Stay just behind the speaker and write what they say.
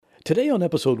Today on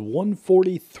episode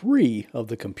 143 of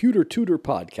the Computer Tutor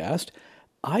Podcast,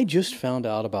 I just found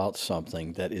out about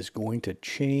something that is going to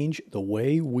change the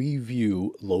way we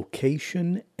view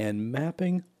location and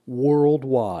mapping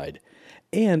worldwide.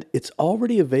 And it's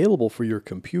already available for your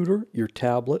computer, your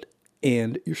tablet,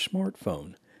 and your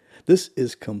smartphone. This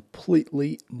is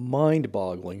completely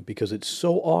mind-boggling because it's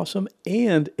so awesome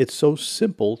and it's so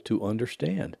simple to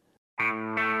understand.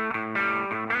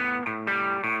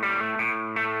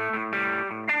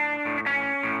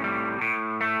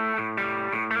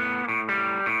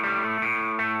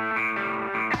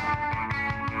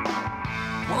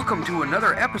 Welcome to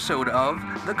another episode of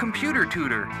The Computer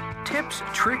Tutor. Tips,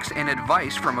 tricks, and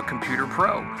advice from a computer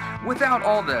pro without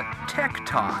all the tech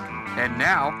talk. And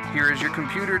now, here is your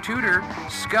computer tutor,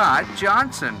 Scott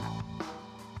Johnson.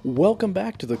 Welcome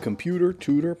back to the Computer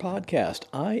Tutor Podcast.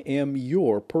 I am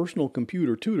your personal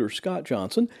computer tutor, Scott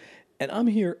Johnson, and I'm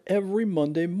here every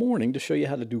Monday morning to show you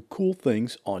how to do cool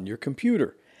things on your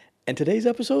computer. And today's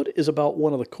episode is about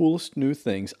one of the coolest new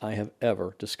things I have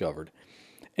ever discovered.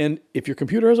 And if your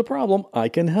computer has a problem, I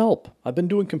can help. I've been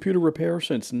doing computer repair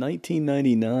since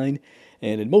 1999,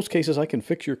 and in most cases I can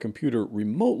fix your computer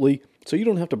remotely so you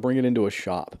don't have to bring it into a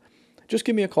shop. Just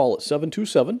give me a call at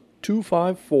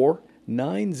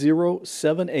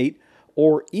 727-254-9078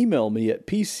 or email me at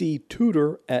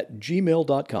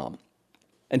pctutor@gmail.com.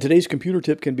 And today's computer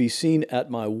tip can be seen at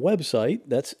my website.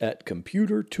 That's at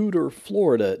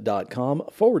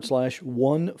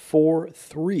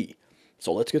computertutorflorida.com/143.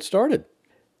 So let's get started.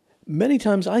 Many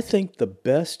times I think the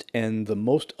best and the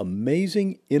most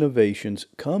amazing innovations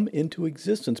come into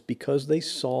existence because they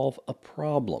solve a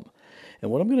problem. And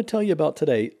what I'm going to tell you about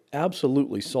today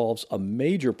absolutely solves a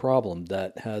major problem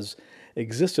that has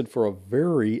existed for a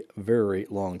very, very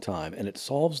long time. And it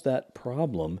solves that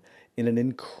problem in an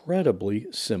incredibly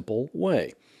simple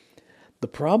way. The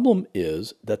problem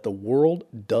is that the world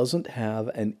doesn't have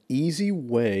an easy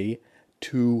way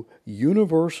to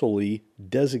universally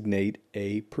designate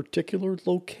a particular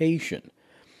location.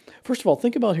 First of all,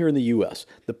 think about here in the U.S.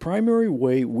 The primary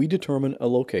way we determine a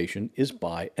location is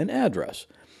by an address.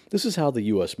 This is how the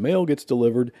U.S. mail gets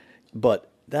delivered,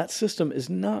 but that system is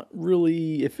not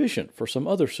really efficient for some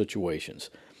other situations.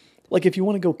 Like if you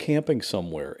want to go camping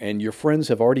somewhere and your friends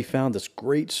have already found this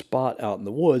great spot out in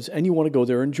the woods and you want to go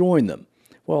there and join them.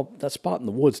 Well, that spot in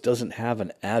the woods doesn't have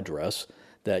an address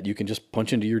that you can just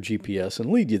punch into your GPS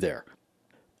and lead you there.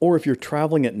 Or if you're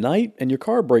traveling at night and your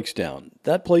car breaks down,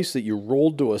 that place that you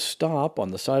rolled to a stop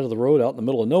on the side of the road out in the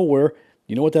middle of nowhere,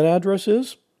 you know what that address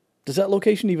is? Does that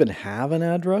location even have an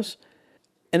address?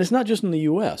 And it's not just in the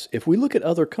U.S. If we look at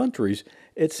other countries,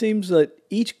 it seems that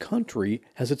each country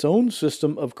has its own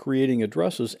system of creating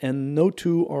addresses and no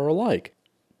two are alike.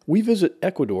 We visit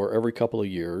Ecuador every couple of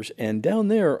years, and down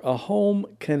there, a home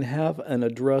can have an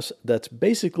address that's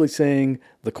basically saying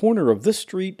the corner of this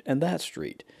street and that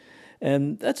street.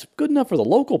 And that's good enough for the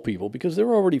local people because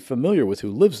they're already familiar with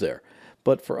who lives there.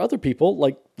 But for other people,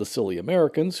 like the silly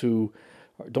Americans who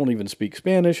don't even speak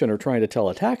Spanish and are trying to tell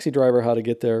a taxi driver how to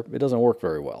get there, it doesn't work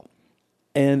very well.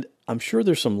 And I'm sure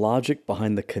there's some logic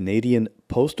behind the Canadian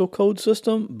postal code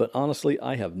system, but honestly,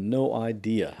 I have no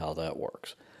idea how that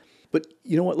works. But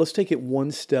you know what? Let's take it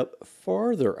one step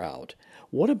farther out.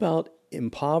 What about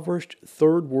impoverished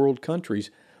third world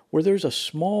countries where there's a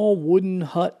small wooden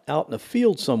hut out in a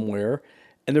field somewhere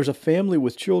and there's a family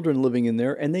with children living in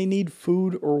there and they need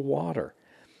food or water?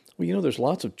 Well, you know, there's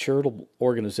lots of charitable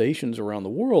organizations around the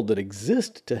world that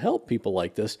exist to help people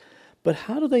like this, but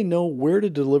how do they know where to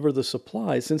deliver the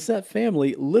supplies since that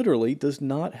family literally does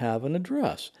not have an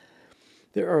address?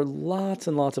 There are lots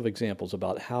and lots of examples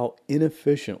about how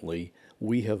inefficiently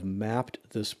we have mapped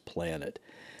this planet.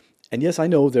 And yes, I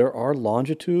know there are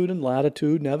longitude and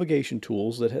latitude navigation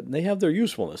tools that they have their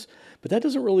usefulness, but that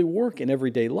doesn't really work in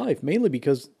everyday life, mainly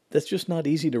because that's just not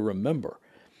easy to remember.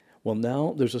 Well,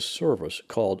 now there's a service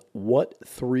called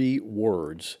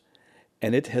What3Words,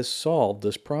 and it has solved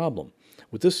this problem.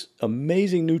 With this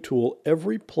amazing new tool,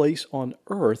 every place on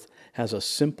Earth has a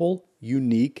simple,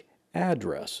 unique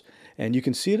address. And you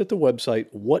can see it at the website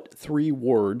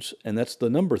What3Words, and that's the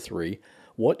number 3,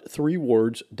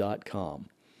 what3words.com.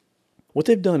 What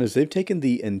they've done is they've taken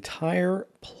the entire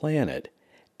planet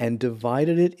and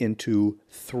divided it into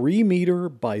 3 meter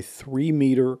by 3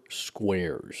 meter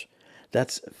squares.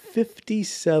 That's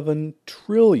 57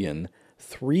 trillion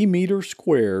 3 meter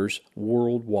squares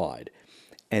worldwide.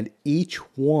 And each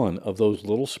one of those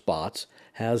little spots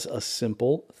has a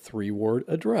simple 3-word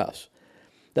address.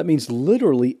 That means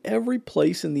literally every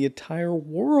place in the entire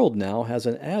world now has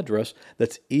an address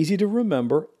that's easy to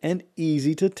remember and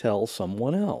easy to tell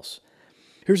someone else.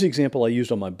 Here's the example I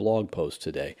used on my blog post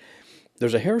today.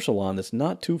 There's a hair salon that's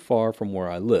not too far from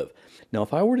where I live. Now,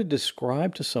 if I were to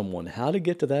describe to someone how to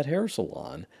get to that hair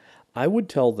salon, I would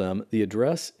tell them the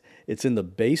address, it's in the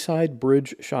Bayside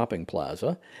Bridge Shopping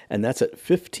Plaza, and that's at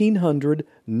 1500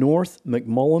 North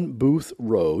McMullen Booth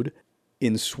Road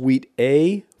in Suite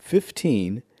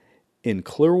A15 in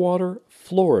Clearwater,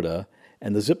 Florida,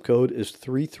 and the zip code is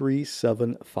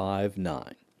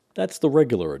 33759. That's the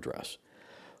regular address.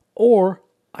 Or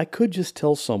I could just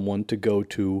tell someone to go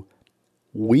to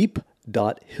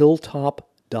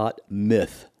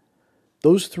weep.hilltop.myth.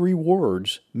 Those 3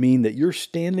 words mean that you're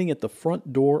standing at the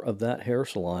front door of that hair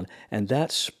salon, and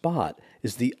that spot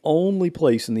is the only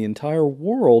place in the entire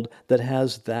world that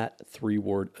has that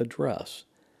 3-word address.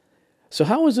 So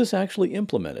how is this actually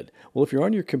implemented? Well, if you're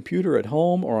on your computer at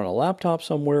home or on a laptop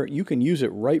somewhere, you can use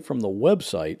it right from the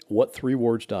website,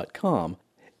 what3words.com.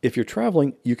 If you're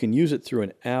traveling, you can use it through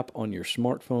an app on your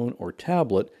smartphone or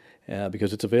tablet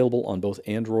because it's available on both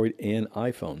Android and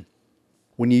iPhone.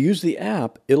 When you use the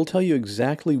app, it'll tell you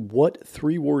exactly what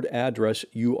 3-word address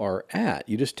you are at.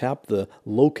 You just tap the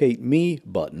Locate Me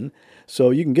button, so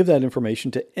you can give that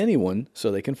information to anyone so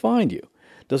they can find you.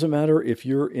 Doesn't matter if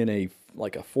you're in a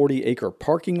 40-acre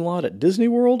parking lot at Disney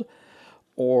World,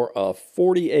 or a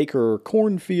 40-acre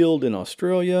cornfield in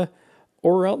Australia,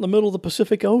 or out in the middle of the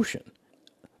Pacific Ocean.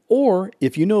 Or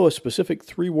if you know a specific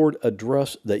 3-word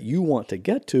address that you want to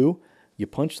get to, you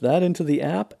punch that into the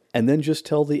app and then just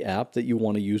tell the app that you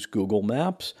want to use Google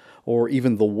Maps or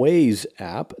even the Waze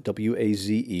app,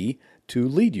 W-A-Z-E, to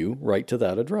lead you right to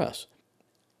that address.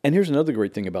 And here's another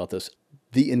great thing about this.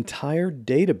 The entire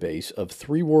database of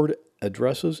 3-word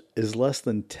addresses is less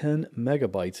than 10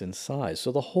 megabytes in size.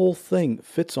 So the whole thing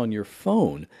fits on your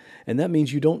phone, and that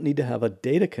means you don't need to have a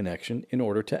data connection in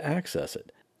order to access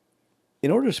it. In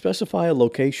order to specify a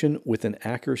location with an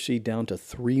accuracy down to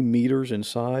 3 meters in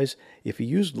size, if you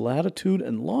used latitude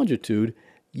and longitude,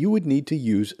 you would need to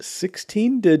use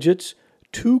 16 digits,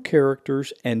 2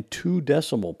 characters, and 2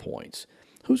 decimal points.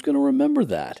 Who's going to remember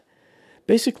that?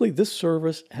 Basically, this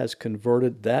service has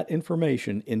converted that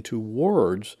information into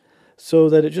words so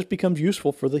that it just becomes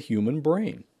useful for the human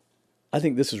brain. I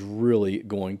think this is really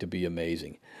going to be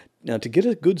amazing. Now, to get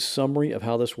a good summary of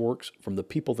how this works from the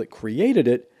people that created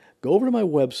it, go over to my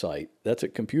website, that's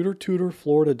at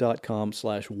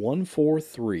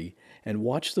computertutorflorida.com/143, and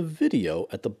watch the video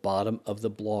at the bottom of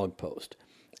the blog post.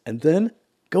 And then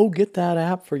go get that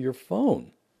app for your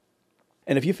phone.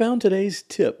 And if you found today's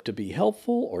tip to be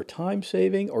helpful or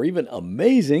time-saving or even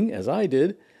amazing, as I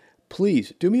did,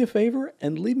 please do me a favor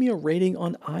and leave me a rating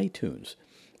on iTunes.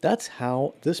 That's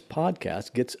how this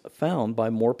podcast gets found by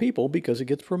more people because it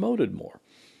gets promoted more.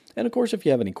 And of course, if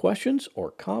you have any questions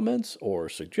or comments or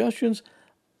suggestions,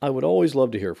 I would always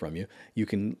love to hear from you. You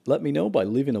can let me know by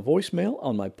leaving a voicemail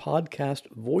on my podcast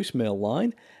voicemail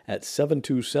line at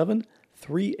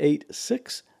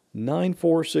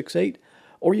 727-386-9468,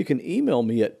 or you can email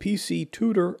me at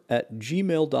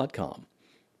pctutor@gmail.com.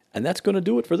 And that's going to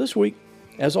do it for this week.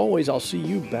 As always, I'll see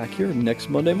you back here next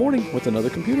Monday morning with another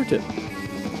computer tip.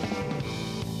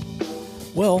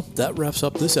 Well, that wraps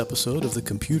up this episode of the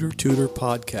Computer Tutor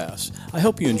Podcast. I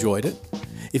hope you enjoyed it.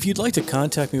 If you'd like to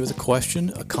contact me with a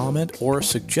question, a comment, or a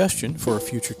suggestion for a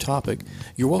future topic,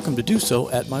 you're welcome to do so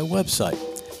at my website,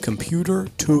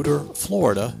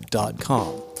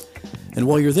 computertutorflorida.com. And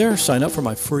while you're there, sign up for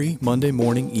my free Monday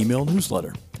morning email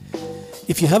newsletter.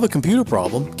 If you have a computer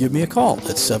problem, give me a call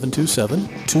at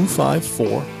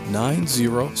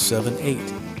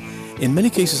 727-254-9078. In many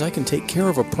cases, I can take care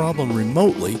of a problem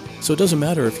remotely, so it doesn't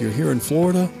matter if you're here in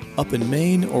Florida, up in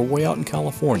Maine, or way out in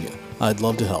California. I'd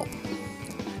love to help.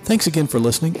 Thanks again for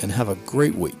listening, and have a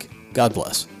great week. God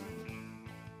bless.